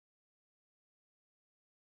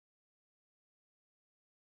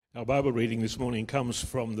Our Bible reading this morning comes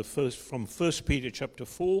from 1 Peter chapter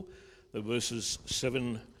 4, the verses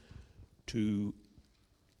 7 to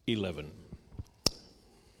 11.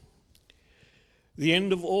 The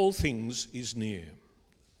end of all things is near.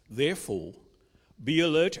 Therefore, be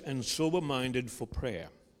alert and sober-minded for prayer.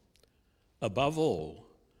 Above all,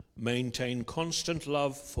 maintain constant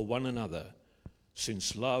love for one another,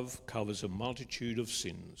 since love covers a multitude of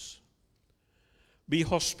sins. Be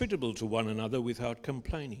hospitable to one another without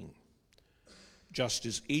complaining. Just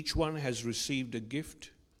as each one has received a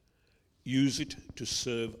gift, use it to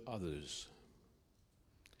serve others.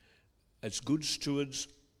 As good stewards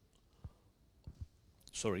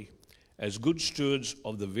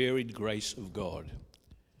of the varied grace of God.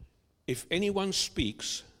 If anyone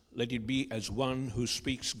speaks, let it be as one who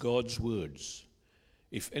speaks God's words.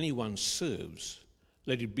 If anyone serves,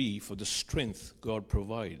 let it be for the strength God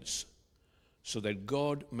provides, so that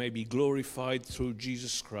God may be glorified through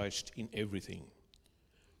Jesus Christ in everything.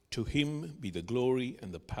 To him be the glory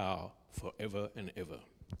and the power forever and ever.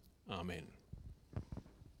 Amen.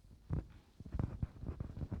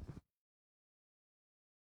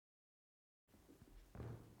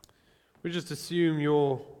 We just assume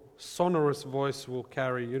your sonorous voice will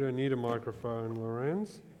carry. You don't need a microphone,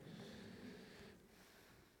 Lorenz.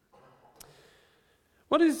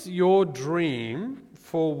 What is your dream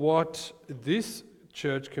for what this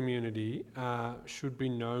church community should be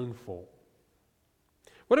known for?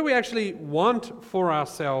 What do we actually want for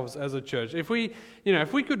ourselves as a church? If we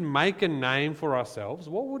could make a name for ourselves,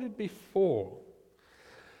 what would it be for?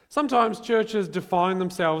 Sometimes churches define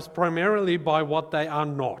themselves primarily by what they are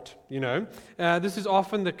not. This is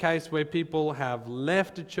often the case where people have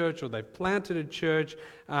left a church or they've planted a church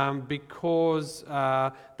because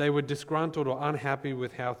they were disgruntled or unhappy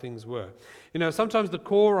with how things were. Sometimes the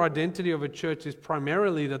core identity of a church is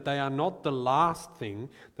primarily that they are not the last thing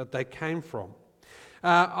that they came from.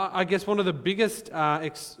 I guess one of the biggest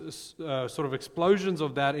sort of explosions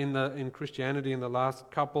of that in Christianity in the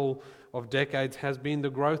last couple of decades has been the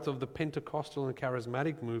growth of the Pentecostal and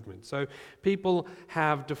charismatic movement. So people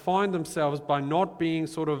have defined themselves by not being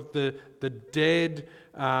sort of the dead,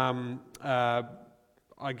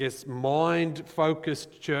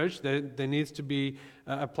 mind-focused church. There needs to be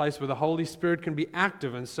a place where the Holy Spirit can be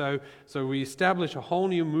active. And so we establish a whole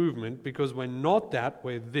new movement because we're not that,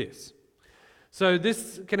 we're this. So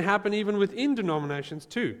this can happen even within denominations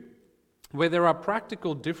too, where there are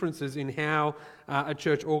practical differences in how a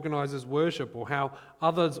church organizes worship or how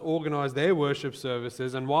others organize their worship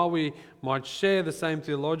services. And while we might share the same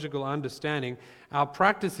theological understanding, our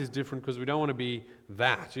practice is different because we don't want to be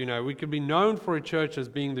that. We could be known for a church as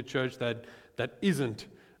being the church that isn't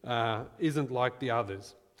like the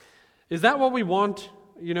others. Is that what we want,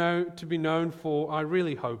 to be known for? I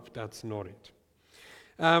really hope that's not it.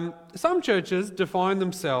 Some churches define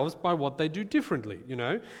themselves by what they do differently.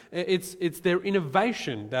 It's their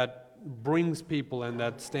innovation that brings people and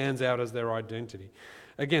that stands out as their identity.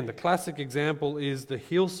 Again, the classic example is the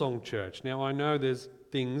Hillsong Church. Now, I know there's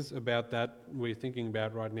things about that we're thinking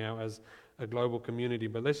about right now as a global community,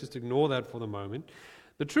 but let's just ignore that for the moment.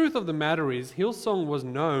 The truth of the matter is, Hillsong was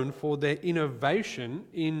known for their innovation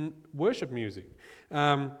in worship music.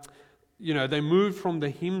 They moved from the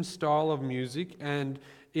hymn style of music, and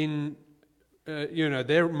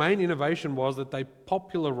their main innovation was that they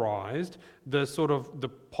popularized the sort of the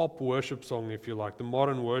pop worship song, if you like, the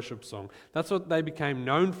modern worship song. That's what they became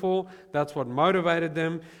known for. That's what motivated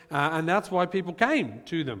them, and that's why people came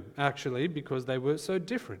to them, actually, because they were so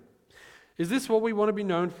different. Is this what we want to be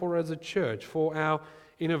known for as a church, for our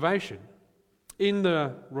innovation? In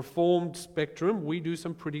the Reformed spectrum, we do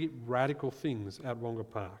some pretty radical things at Wonga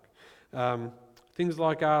Park. Things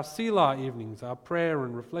like our Selah evenings, our prayer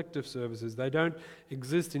and reflective services, they don't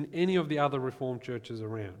exist in any of the other Reformed churches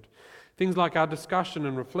around. Things like our discussion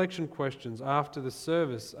and reflection questions after the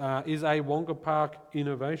service is a Wonga Park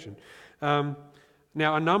innovation. Now,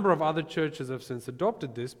 a number of other churches have since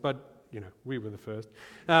adopted this, but, we were the first.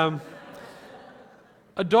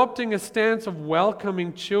 Adopting a stance of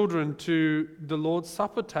welcoming children to the Lord's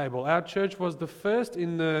Supper table. Our church was the first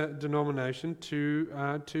in the denomination to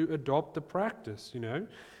adopt the practice,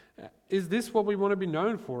 Is this what we want to be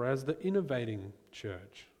known for as the innovating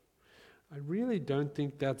church? I really don't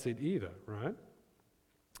think that's it either, right?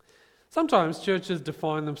 Sometimes churches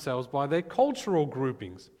define themselves by their cultural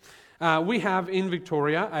groupings. We have in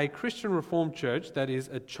Victoria a Christian Reformed church that is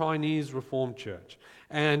a Chinese Reformed church.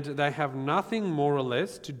 And they have nothing more or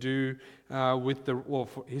less to do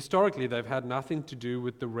historically they've had nothing to do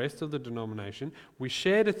with the rest of the denomination. We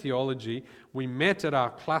shared a theology, we met at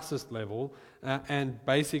our classist level, and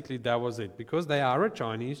basically that was it, because they are a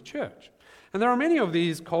Chinese church. And there are many of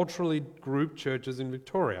these culturally grouped churches in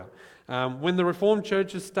Victoria. When the Reformed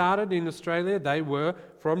churches started in Australia, they were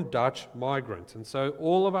from Dutch migrants. And so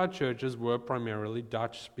all of our churches were primarily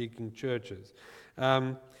Dutch-speaking churches.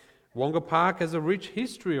 Wonga Park has a rich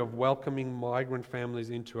history of welcoming migrant families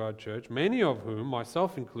into our church, many of whom,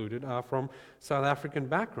 myself included, are from South African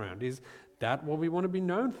background. Is that what we want to be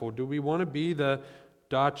known for? Do we want to be the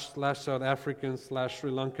Dutch/South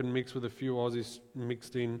African/Sri Lankan mix with a few Aussies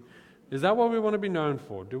mixed in? Is that what we want to be known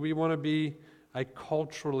for? Do we want to be a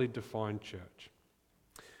culturally defined church?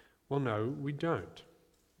 Well, no, we don't.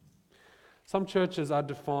 Some churches are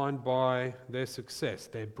defined by their success,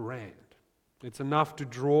 their brand. It's enough to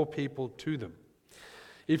draw people to them.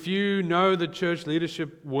 If you know the church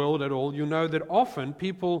leadership world at all, you'll know that often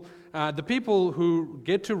the people who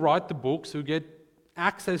get to write the books, who get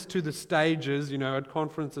access to the stages, at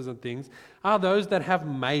conferences and things, are those that have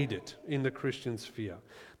made it in the Christian sphere.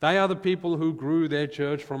 They are the people who grew their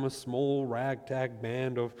church from a small ragtag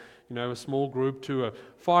band of, a small group to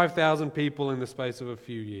 5,000 people in the space of a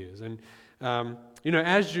few years. And,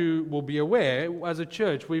 as you will be aware, as a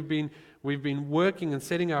church, we've been working and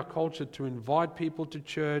setting our culture to invite people to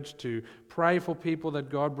church, to pray for people that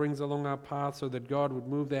God brings along our path so that God would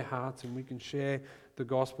move their hearts and we can share the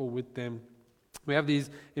gospel with them. We have these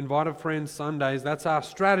Invited Friends Sundays. That's our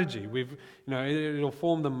strategy. It'll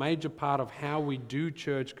form the major part of how we do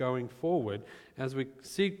church going forward as we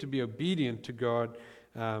seek to be obedient to God,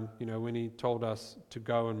 when He told us to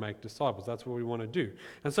go and make disciples. That's what we want to do.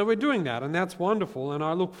 And so we're doing that, and that's wonderful, and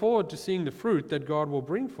I look forward to seeing the fruit that God will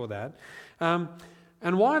bring for that.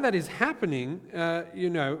 And why that is happening,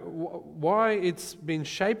 why it's been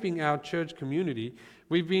shaping our church community.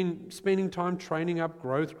 We've been spending time training up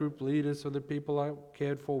growth group leaders so that people are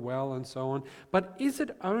cared for well and so on. But is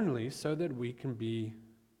it only so that we can be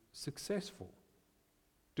successful?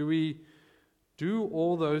 Do we do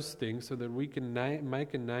all those things so that we can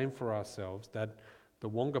make a name for ourselves, that the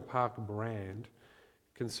Wonga Park brand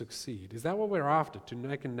can succeed? Is that what we're after, to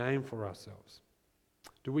make a name for ourselves?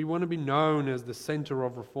 Do we want to be known as the centre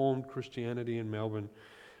of Reformed Christianity in Melbourne,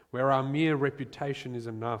 where our mere reputation is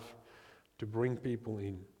enough to bring people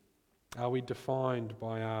in? Are we defined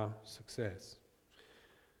by our success?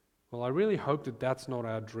 Well, I really hope that that's not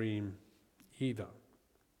our dream either.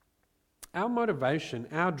 Our motivation,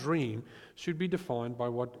 our dream, should be defined by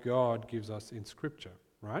what God gives us in Scripture,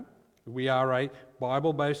 right? We are a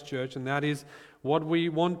Bible-based church, and that is what we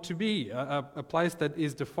want to be, a place that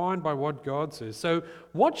is defined by what God says. So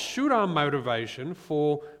what should our motivation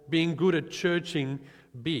for being good at churching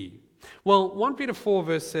be? Well, 1 Peter 4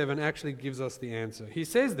 verse 7 actually gives us the answer. He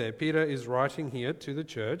says there, Peter is writing here to the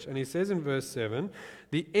church, and he says in verse 7,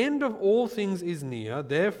 "The end of all things is near,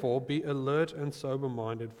 therefore be alert and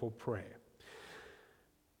sober-minded for prayer."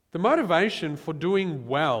 The motivation for doing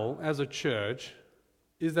well as a church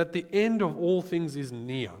is that the end of all things is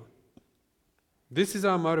near. This is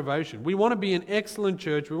our motivation. We want to be an excellent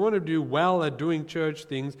church. We want to do well at doing church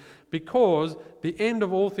things because the end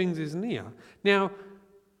of all things is near. Now,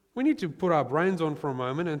 we need to put our brains on for a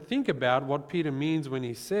moment and think about what Peter means when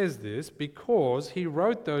he says this, because he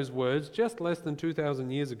wrote those words just less than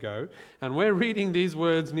 2,000 years ago, and we're reading these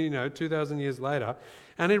words, 2,000 years later,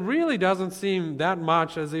 and it really doesn't seem that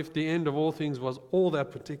much as if the end of all things was all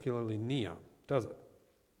that particularly near, does it?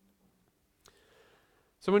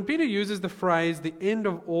 So when Peter uses the phrase, "the end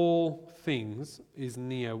of all things is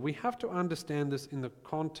near," we have to understand this in the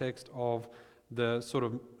context of the sort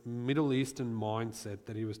of Middle Eastern mindset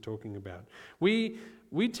that he was talking about. We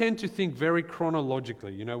tend to think very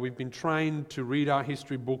chronologically. We've been trained to read our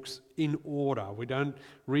history books in order. We don't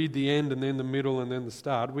read the end and then the middle and then the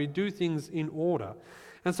start. We do things in order.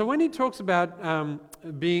 And so when he talks about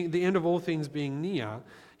being the end of all things being near,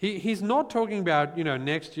 he's not talking about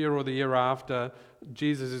next year or the year after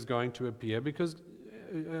Jesus is going to appear, because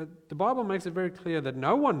the Bible makes it very clear that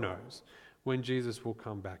no one knows when Jesus will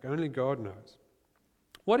come back. Only God knows.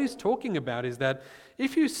 What he's talking about is that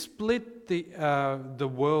if you split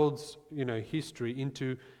the world's history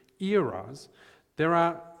into eras, there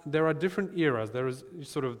are different eras. There is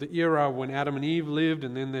sort of the era when Adam and Eve lived,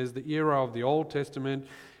 and then there's the era of the Old Testament,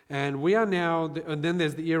 and we are now, and then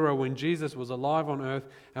there's the era when Jesus was alive on earth,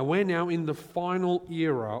 and we're now in the final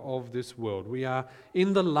era of this world. We are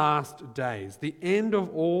in the last days. The end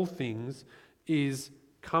of all things is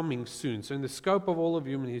coming soon. So in the scope of all of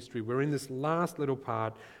human history, we're in this last little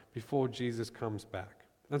part before Jesus comes back.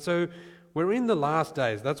 And so we're in the last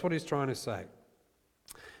days. That's what he's trying to say.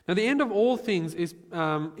 Now, the end of all things is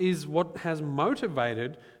what has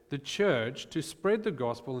motivated the church to spread the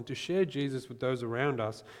gospel and to share Jesus with those around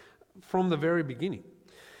us from the very beginning.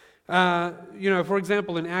 For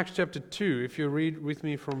example, in Acts chapter 2, if you read with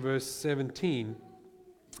me from verse 17,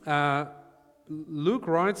 Luke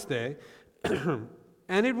writes there,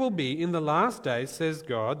 "And it will be in the last days, says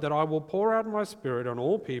God, that I will pour out my Spirit on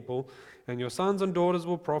all people, and your sons and daughters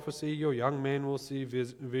will prophesy, your young men will see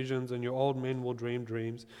visions, and your old men will dream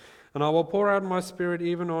dreams. And I will pour out my Spirit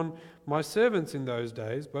even on my servants in those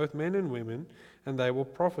days, both men and women, and they will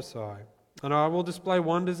prophesy. And I will display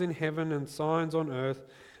wonders in heaven and signs on earth,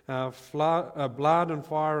 blood and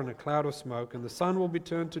fire and a cloud of smoke. And the sun will be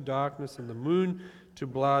turned to darkness and the moon to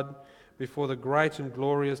blood before the great and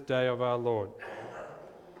glorious day of our Lord.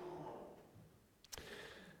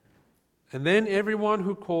 And then everyone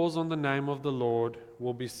who calls on the name of the Lord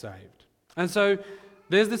will be saved." And so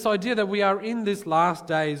there's this idea that we are in this last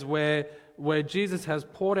days where Jesus has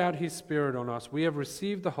poured out his Spirit on us. We have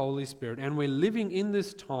received the Holy Spirit, and we're living in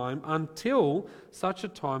this time until such a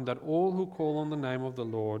time that all who call on the name of the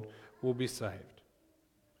Lord will be saved.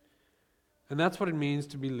 And that's what it means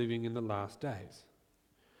to be living in the last days.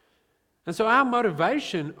 And so our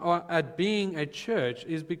motivation at being a church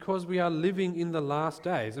is because we are living in the last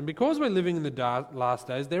days. And because we're living in the last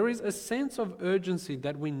days, there is a sense of urgency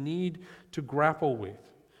that we need to grapple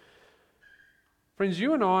with. Friends,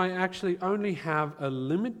 you and I actually only have a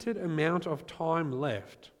limited amount of time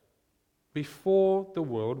left before the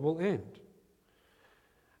world will end.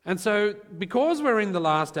 And so, because we're in the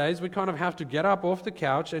last days, we kind of have to get up off the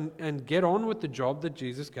couch and get on with the job that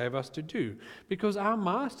Jesus gave us to do. Because our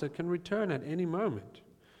Master can return at any moment.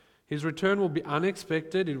 His return will be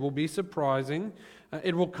unexpected, it will be surprising,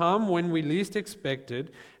 it will come when we least expect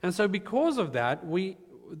it. And so because of that,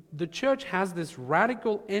 the church has this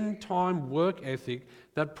radical end-time work ethic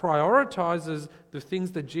that prioritizes the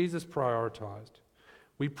things that Jesus prioritized.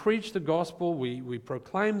 We preach the gospel, we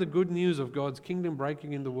proclaim the good news of God's kingdom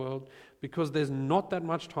breaking in the world because there's not that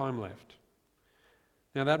much time left.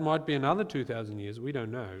 Now that might be another 2,000 years, we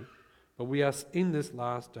don't know, but we are in this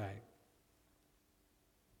last day.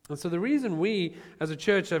 And so the reason we as a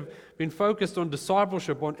church have been focused on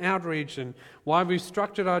discipleship, on outreach, and why we've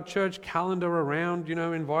structured our church calendar around,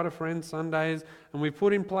 invite a friend Sundays, and we've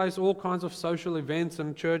put in place all kinds of social events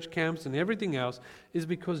and church camps and everything else, is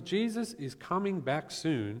because Jesus is coming back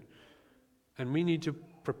soon, and we need to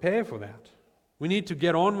prepare for that. We need to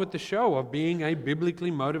get on with the show of being a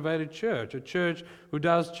biblically motivated church, a church who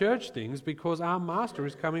does church things because our Master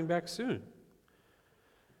is coming back soon.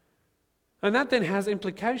 And that then has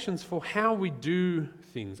implications for how we do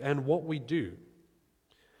things and what we do.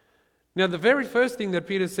 Now, the very first thing that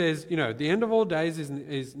Peter says, the end of all days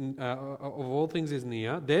of all things is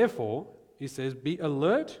near. Therefore, he says, be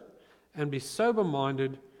alert and be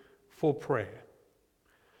sober-minded for prayer.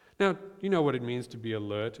 Now, you know what it means to be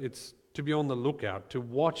alert. It's to be on the lookout, to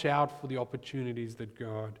watch out for the opportunities that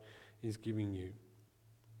God is giving you.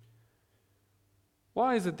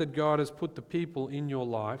 Why is it that God has put the people in your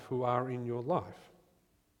life who are in your life?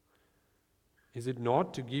 Is it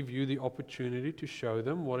not to give you the opportunity to show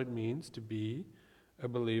them what it means to be a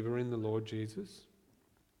believer in the Lord Jesus?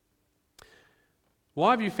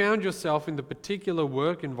 Why have you found yourself in the particular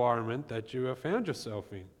work environment that you have found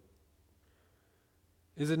yourself in?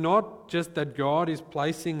 Is it not just that God is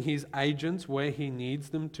placing his agents where he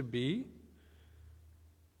needs them to be?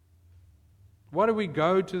 Why do we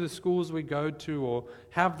go to the schools we go to or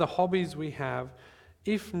have the hobbies we have,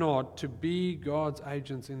 if not to be God's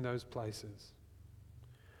agents in those places?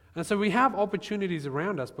 And so we have opportunities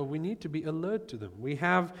around us, but we need to be alert to them. We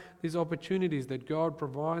have these opportunities that God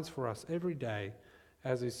provides for us every day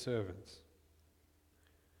as his servants.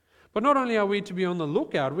 But not only are we to be on the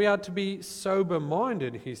lookout, we are to be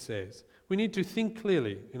sober-minded, he says. We need to think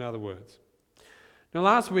clearly, in other words. Now,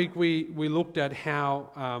 last week we looked at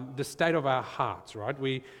how the state of our hearts, right?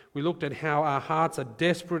 We looked at how our hearts are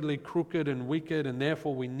desperately crooked and wicked, and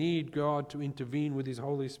therefore we need God to intervene with his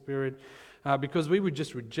Holy Spirit because we would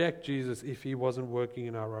just reject Jesus if he wasn't working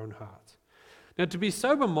in our own hearts. Now, to be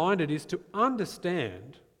sober-minded is to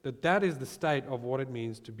understand that that is the state of what it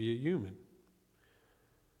means to be a human.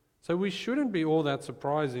 So we shouldn't be all that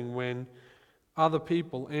surprising when other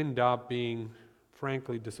people end up being,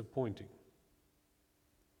 frankly, disappointing.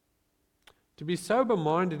 To be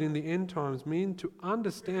sober-minded in the end times means to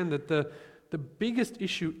understand that the biggest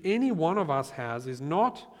issue any one of us has is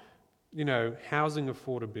not, housing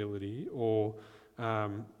affordability or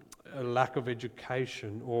a lack of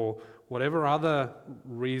education or whatever other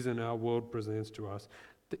reason our world presents to us.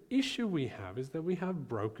 The issue we have is that we have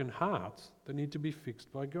broken hearts that need to be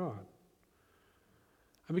fixed by God.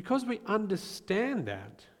 And because we understand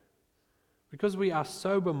that, because we are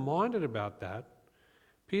sober-minded about that,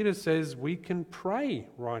 Peter says we can pray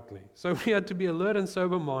rightly. So we are to be alert and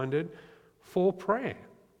sober-minded for prayer.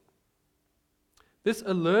 This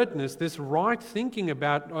alertness, this right thinking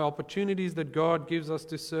about opportunities that God gives us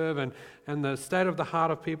to serve and the state of the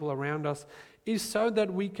heart of people around us is so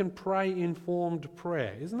that we can pray informed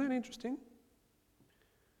prayer. Isn't that interesting?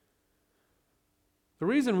 The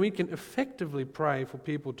reason we can effectively pray for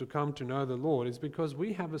people to come to know the Lord is because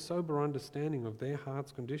we have a sober understanding of their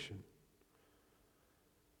heart's condition.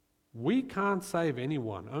 We can't save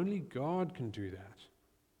anyone. Only God can do that.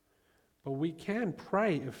 But we can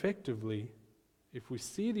pray effectively if we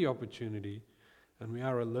see the opportunity and we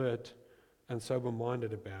are alert and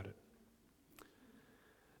sober-minded about it.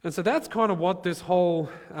 And so that's kind of what this whole,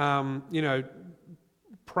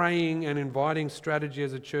 praying and inviting strategy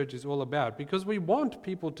as a church is all about, because we want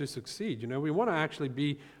people to succeed. We want to actually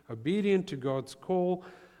be obedient to God's call,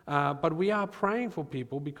 but we are praying for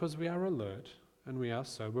people because we are alert and we are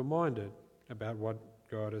sober-minded about what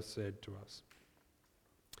God has said to us.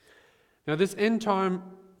 Now, this end-time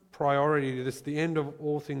priority, the end of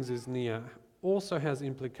all things is near, also has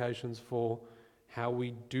implications for how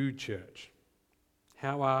we do church,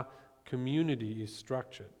 how our community is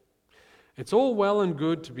structured. It's all well and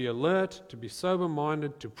good to be alert, to be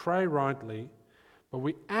sober-minded, to pray rightly, but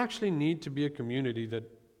we actually need to be a community that,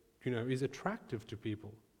 is attractive to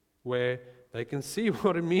people, where they can see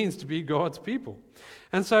what it means to be God's people.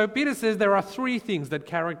 And so Peter says there are three things that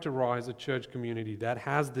characterize a church community that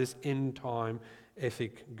has this end-time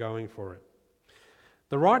ethic going for it.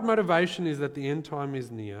 The right motivation is that the end time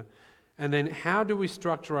is near. And then how do we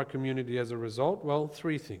structure our community as a result? Well,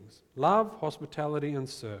 three things: love, hospitality, and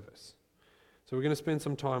service. So we're going to spend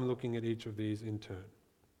some time looking at each of these in turn.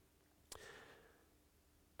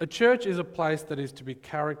 A church is a place that is to be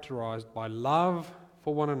characterized by love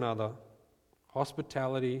for one another,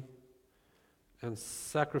 hospitality, and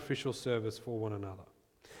sacrificial service for one another.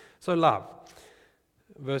 So love,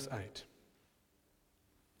 verse 8.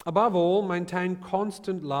 Above all, maintain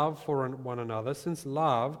constant love for one another, since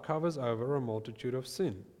love covers over a multitude of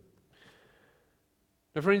sin.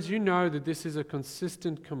 Now, friends, you know that this is a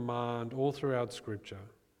consistent command all throughout Scripture.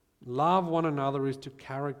 Love one another is to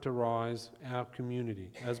characterize our community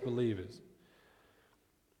as believers.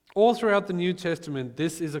 All throughout the New Testament,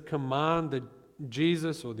 this is a command that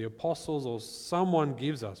Jesus or the apostles or someone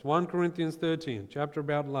gives us. 1 Corinthians 13, chapter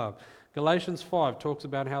about love. Galatians 5 talks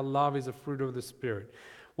about how love is a fruit of the Spirit.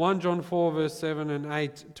 1 John 4 verse 7 and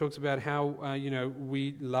 8 talks about how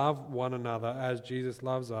we love one another as Jesus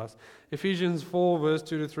loves us. Ephesians 4 verse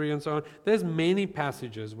 2 to 3 and so on. There's many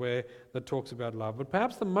passages that talks about love, but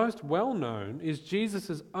perhaps the most well known is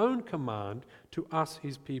Jesus' own command to us,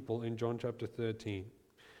 his people, in John chapter 13.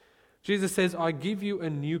 Jesus says, "I give you a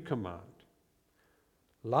new command.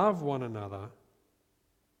 Love one another,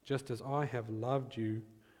 just as I have loved you.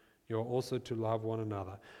 You're also to love one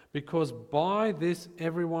another. Because by this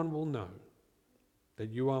everyone will know that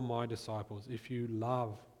you are my disciples, if you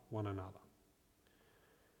love one another."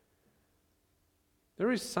 There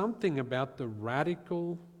is something about the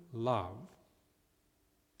radical love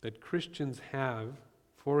that Christians have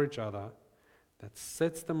for each other that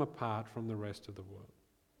sets them apart from the rest of the world.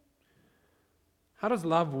 How does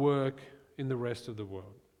love work in the rest of the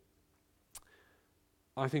world?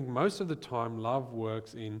 I think most of the time love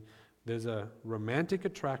works in there's a romantic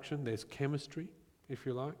attraction, there's chemistry, if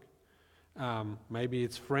you like. Maybe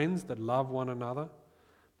it's friends that love one another,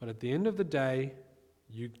 but at the end of the day,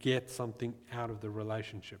 you get something out of the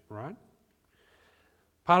relationship, right?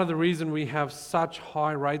 Part of the reason we have such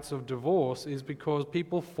high rates of divorce is because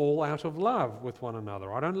people fall out of love with one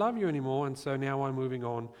another. I don't love you anymore, and so now I'm moving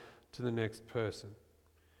on to the next person.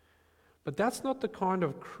 But that's not the kind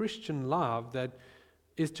of Christian love that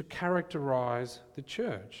is to characterize the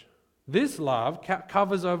church. This love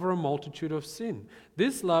covers over a multitude of sin.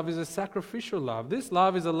 This love is a sacrificial love. This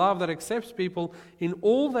love is a love that accepts people in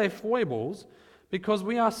all their foibles because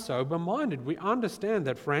we are sober-minded. We understand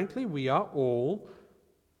that, frankly, we are all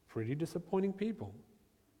pretty disappointing people.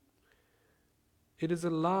 It is a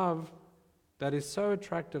love that is so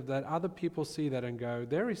attractive that other people see that and go,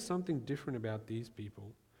 there is something different about these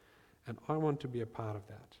people, and I want to be a part of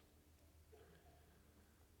that.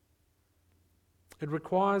 It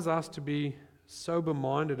requires us to be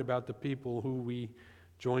sober-minded about the people who we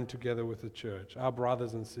join together with the church, our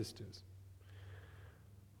brothers and sisters.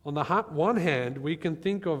 On the one hand, we can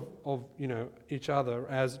think of each other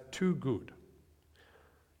as too good.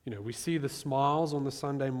 We see the smiles on the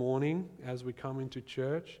Sunday morning as we come into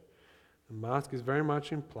church. The mask is very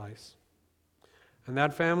much in place. And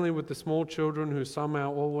that family with the small children who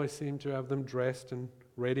somehow always seem to have them dressed and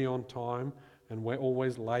ready on time, and we're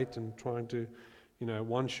always late and trying to,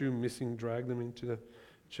 one shoe missing, drag them into the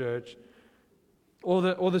church. Or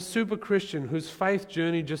the super Christian whose faith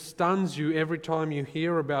journey just stuns you every time you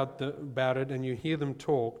hear about it and you hear them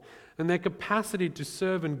talk. And their capacity to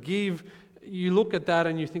serve and give, you look at that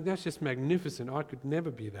and you think, that's just magnificent. I could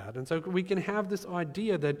never be that. And so we can have this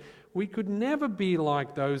idea that we could never be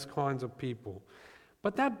like those kinds of people.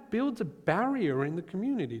 But that builds a barrier in the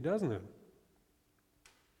community, doesn't it?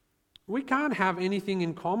 We can't have anything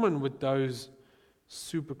in common with those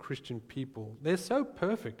super Christian people. They're so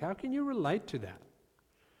perfect. How can you relate to that?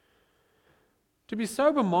 To be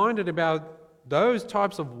sober-minded about those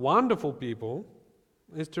types of wonderful people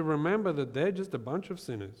is to remember that they're just a bunch of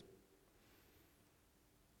sinners.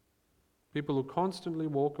 People who constantly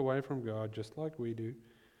walk away from God just like we do.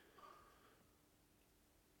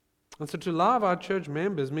 And so to love our church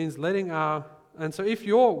members means and so if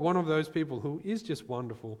you're one of those people who is just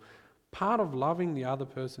wonderful, part of loving the other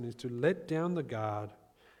person is to let down the guard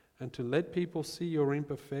and to let people see your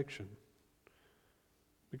imperfection.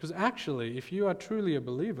 Because actually, if you are truly a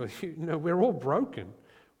believer, we're all broken.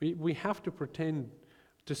 We have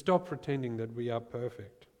to stop pretending that we are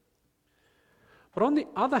perfect. But on the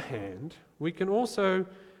other hand, we can also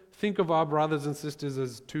think of our brothers and sisters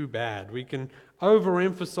as too bad. We can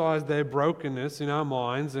overemphasize their brokenness in our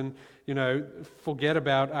minds and, forget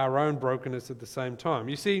about our own brokenness at the same time.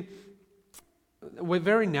 You see, we're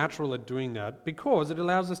very natural at doing that because it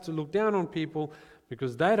allows us to look down on people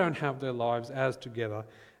because they don't have their lives as together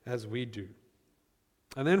as we do.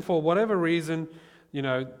 And then for whatever reason,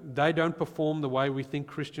 they don't perform the way we think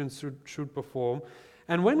Christians should perform.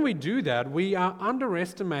 And when we do that, we are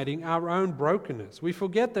underestimating our own brokenness. We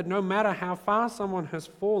forget that no matter how far someone has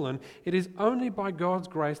fallen, it is only by God's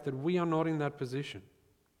grace that we are not in that position.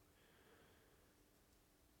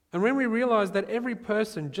 And when we realize that every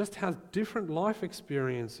person just has different life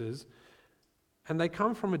experiences and they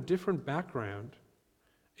come from a different background,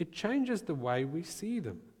 it changes the way we see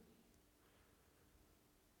them.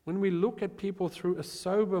 When we look at people through a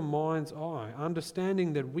sober mind's eye,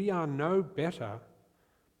 understanding that we are no better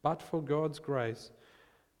but for God's grace,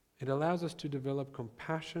 it allows us to develop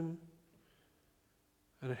compassion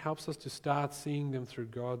and it helps us to start seeing them through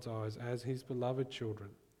God's eyes as His beloved children.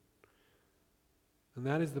 And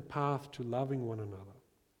that is the path to loving one another.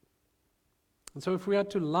 And so if we are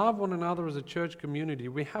to love one another as a church community,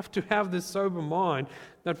 we have to have this sober mind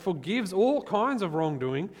that forgives all kinds of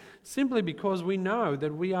wrongdoing simply because we know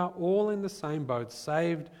that we are all in the same boat,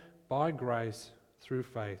 saved by grace through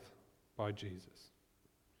faith by Jesus.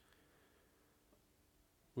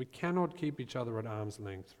 We cannot keep each other at arm's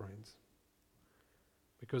length, friends,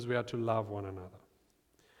 because we are to love one another.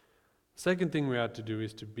 The second thing we are to do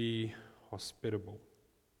is to be hospitable,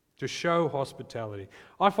 to show hospitality.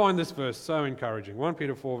 I find this verse so encouraging. 1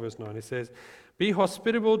 Peter 4 verse 9, it says, "Be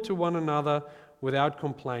hospitable to one another without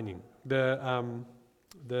complaining." The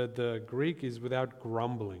Greek is without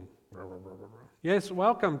grumbling. Yes,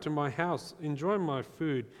 welcome to my house. Enjoy my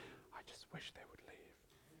food. I just wish they would leave.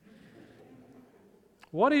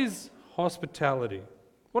 What is hospitality?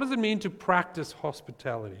 What does it mean to practice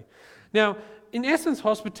hospitality? Now, in essence,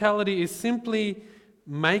 hospitality is simply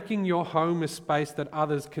making your home a space that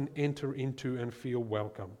others can enter into and feel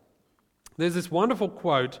welcome. There's this wonderful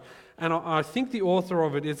quote, and I think the author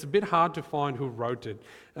of it, it's a bit hard to find who wrote it,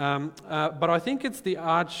 but I think it's the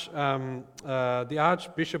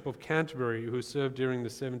Archbishop of Canterbury who served during the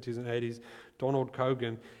 70s and 80s, Donald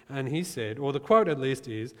Cogan, and he said, or the quote at least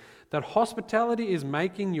is, that hospitality is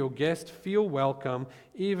making your guest feel welcome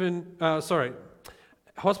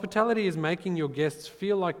hospitality is making your guests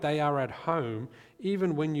feel like they are at home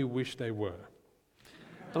even when you wish they were.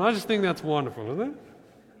 And I just think that's wonderful, isn't it?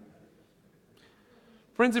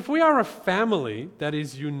 Friends, if we are a family that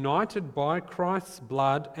is united by Christ's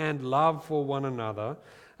blood and love for one another,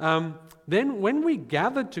 then when we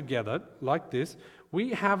gather together like this, we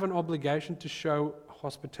have an obligation to show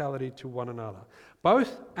hospitality to one another,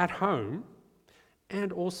 both at home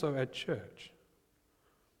and also at church.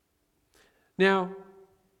 Now,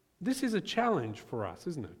 this is a challenge for us,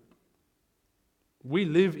 isn't it? We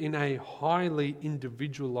live in a highly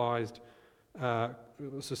individualized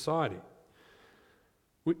society.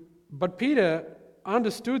 But Peter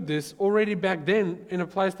understood this already back then in a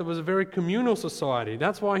place that was a very communal society.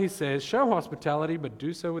 That's why he says, show hospitality, but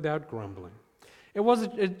do so without grumbling. It was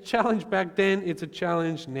a challenge back then, it's a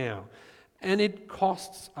challenge now. And it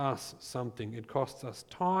costs us something. It costs us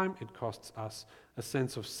time. It costs us a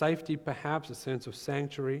sense of safety, perhaps, a sense of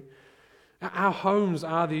sanctuary. Our homes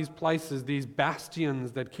are these places, these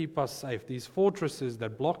bastions that keep us safe, these fortresses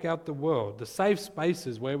that block out the world, the safe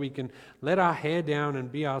spaces where we can let our hair down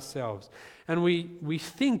and be ourselves. And we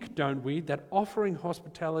think, don't we, that offering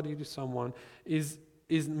hospitality to someone is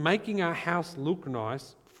making our house look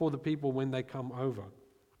nice for the people when they come over.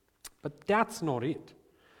 But that's not it.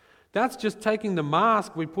 That's just taking the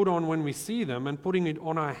mask we put on when we see them and putting it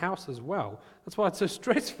on our house as well. That's why it's so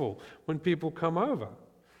stressful when people come over.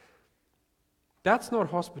 That's not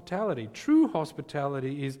hospitality. True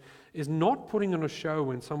hospitality is not putting on a show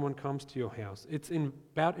when someone comes to your house. It's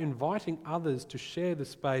about inviting others to share the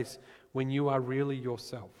space when you are really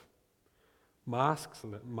yourself.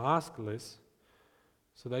 Maskless,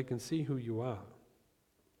 so they can see who you are.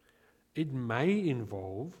 It may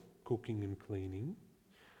involve cooking and cleaning,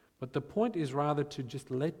 but the point is rather to just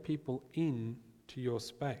let people in to your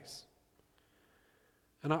space.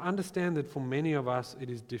 And I understand that for many of us it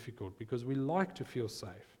is difficult because we like to feel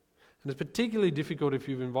safe. And it's particularly difficult if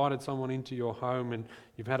you've invited someone into your home and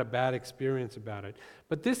you've had a bad experience about it.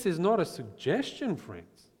 But this is not a suggestion,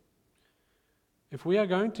 friends. If we are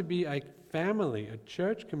going to be a family, a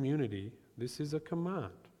church community, this is a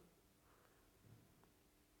command.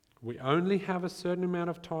 We only have a certain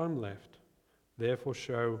amount of time left. Therefore,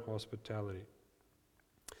 show hospitality.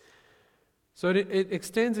 So it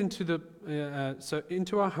extends into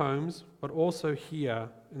into our homes, but also here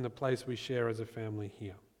in the place we share as a family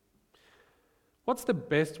here. What's the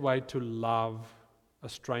best way to love a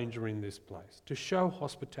stranger in this place? To show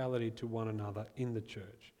hospitality to one another in the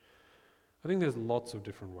church? I think there's lots of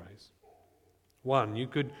different ways. One, you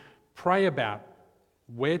could pray about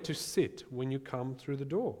where to sit when you come through the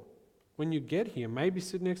door. When you get here, maybe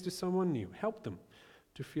sit next to someone new. Help them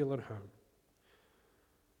to feel at home.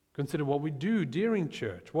 Consider what we do during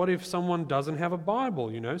church. What if someone doesn't have a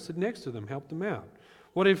Bible? Sit next to them, help them out.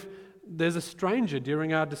 What if there's a stranger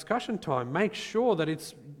during our discussion time? Make sure that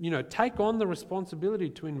it's, take on the responsibility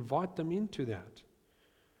to invite them into that.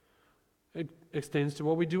 It extends to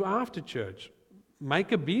what we do after church.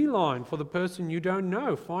 Make a beeline for the person you don't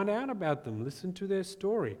know. Find out about them. Listen to their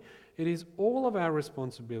story. It is all of our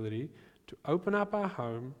responsibility to open up our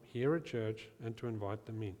home here at church and to invite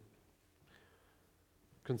them in.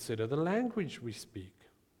 Consider the language we speak.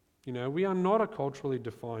 We are not a culturally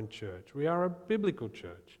defined church. We are a biblical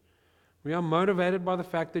church. We are motivated by the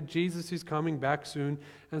fact that Jesus is coming back soon,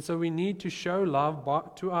 and so we need to show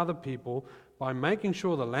love to other people by making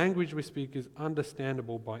sure the language we speak is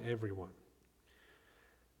understandable by everyone.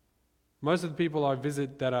 Most of the people I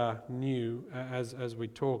visit that are new, as we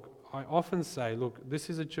talk, I often say, look, this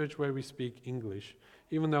is a church where we speak English.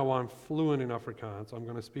 Even though I'm fluent in Afrikaans, I'm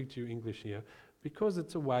going to speak to you English here, because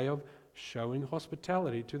it's a way of showing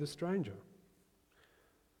hospitality to the stranger.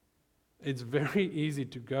 It's very easy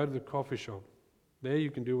to go to the coffee shop. There you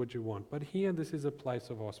can do what you want. But here, this is a place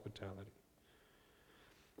of hospitality.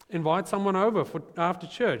 Invite someone over after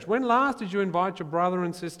church. When last did you invite your brother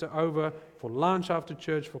and sister over for lunch after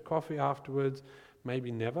church, for coffee afterwards?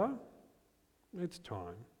 Maybe never. It's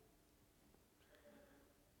time.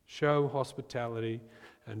 Show hospitality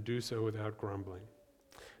and do so without grumbling.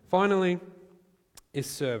 Finally, is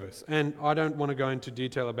service. And I don't want to go into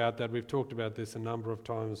detail about that. We've talked about this a number of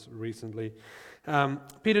times recently.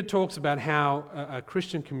 Peter talks about how a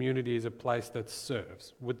Christian community is a place that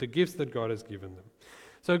serves with the gifts that God has given them.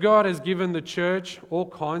 So God has given the church all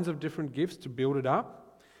kinds of different gifts to build it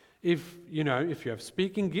up. If you have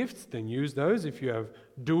speaking gifts, then use those. If you have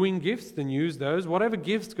doing gifts, then use those. Whatever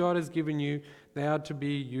gifts God has given you, they are to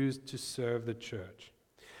be used to serve the church.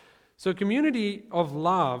 So community of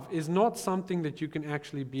love is not something that you can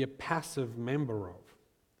actually be a passive member of.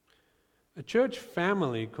 A church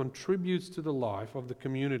family contributes to the life of the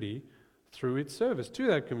community through its service to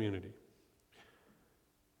that community.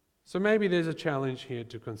 So maybe there's a challenge here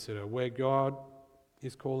to consider where God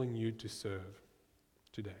is calling you to serve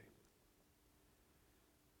today.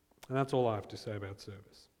 And that's all I have to say about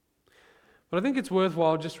service. But I think it's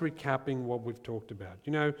worthwhile just recapping what we've talked about.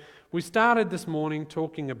 We started this morning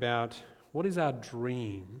talking about what is our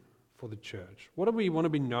dream for the church? What do we want to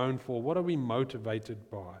be known for? What are we motivated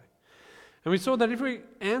by? And we saw that if we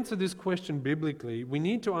answer this question biblically, we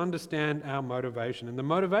need to understand our motivation. And the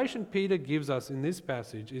motivation Peter gives us in this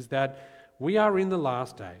passage is that we are in the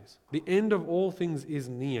last days. The end of all things is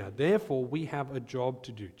near. Therefore, we have a job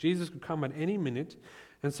to do. Jesus could come at any minute.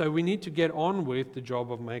 And so we need to get on with the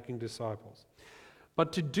job of making disciples.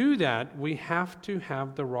 But to do that, we have to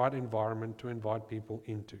have the right environment to invite people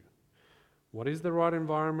into. What is the right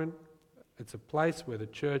environment? It's a place where the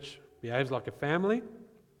church behaves like a family,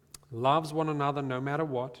 loves one another no matter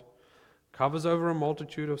what, covers over a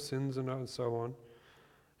multitude of sins and so on,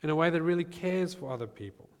 in a way that really cares for other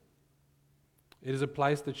people. It is a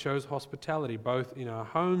place that shows hospitality, both in our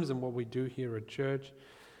homes and what we do here at church.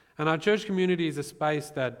 And our church community is a space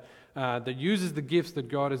that uses the gifts that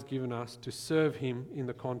God has given us to serve Him in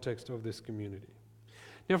the context of this community.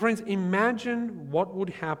 Now, friends, imagine what would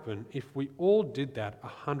happen if we all did that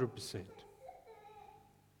 100%.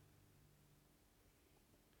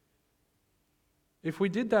 If we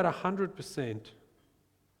did that 100%,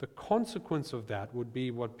 the consequence of that would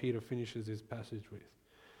be what Peter finishes his passage with.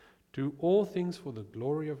 Do all things for the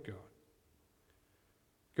glory of God.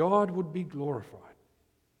 God would be glorified.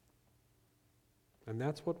 And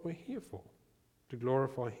that's what we're here for, to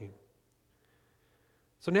glorify Him.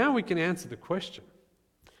 So now we can answer the question,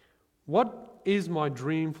 what is my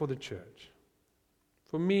dream for the church?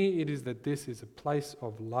 For me, it is that this is a place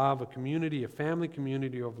of love, a community, a family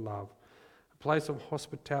community of love, a place of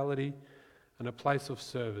hospitality, and a place of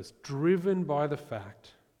service, driven by the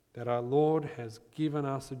fact that our Lord has given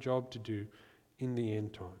us a job to do in the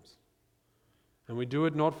end times. And we do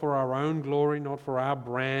it not for our own glory, not for our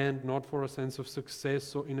brand, not for a sense of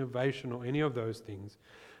success or innovation or any of those things,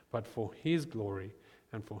 but for His glory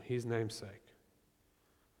and for His name's sake.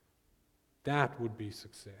 That would be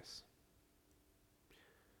success.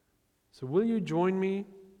 So will you join me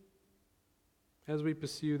as we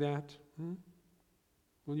pursue that?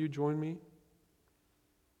 Will you join me?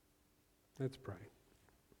 Let's pray.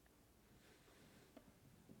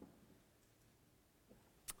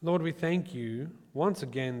 Lord, we thank you once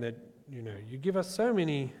again that you give us so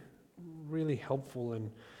many really helpful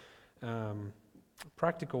and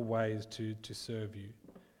practical ways to serve you.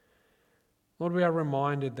 Lord, we are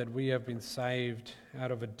reminded that we have been saved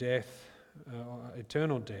out of a death,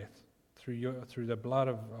 eternal death, through the blood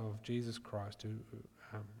of Jesus Christ,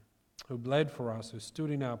 who bled for us, who stood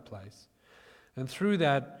in our place. And through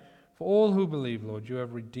that, for all who believe, Lord, you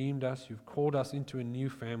have redeemed us, you've called us into a new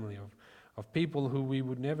family of people who we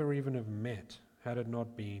would never even have met had it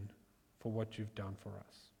not been for what you've done for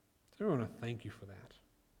us. So we want to thank you for that.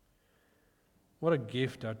 What a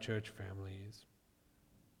gift our church family is.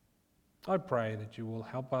 I pray that you will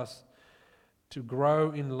help us to grow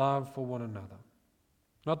in love for one another.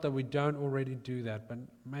 Not that we don't already do that, but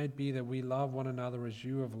may it be that we love one another as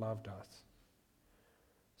you have loved us.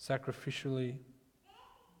 Sacrificially,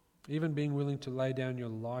 even being willing to lay down your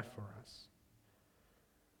life for us.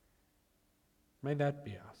 May that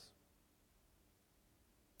be us.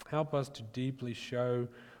 Help us to deeply show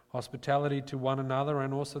hospitality to one another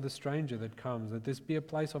and also the stranger that comes, that this be a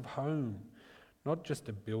place of home, not just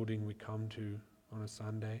a building we come to on a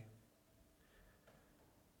Sunday.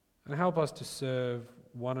 And help us to serve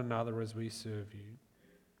one another as we serve you.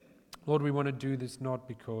 Lord, we want to do this not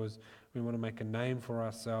because we want to make a name for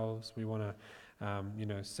ourselves, we want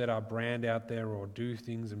to set our brand out there or do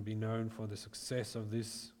things and be known for the success of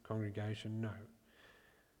this congregation. No.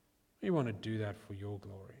 We want to do that for your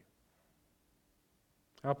glory.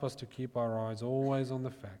 Help us to keep our eyes always on the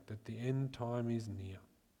fact that the end time is near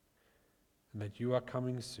and that you are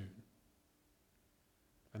coming soon.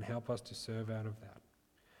 And help us to serve out of that.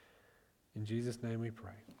 In Jesus' name we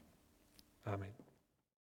pray. Amen.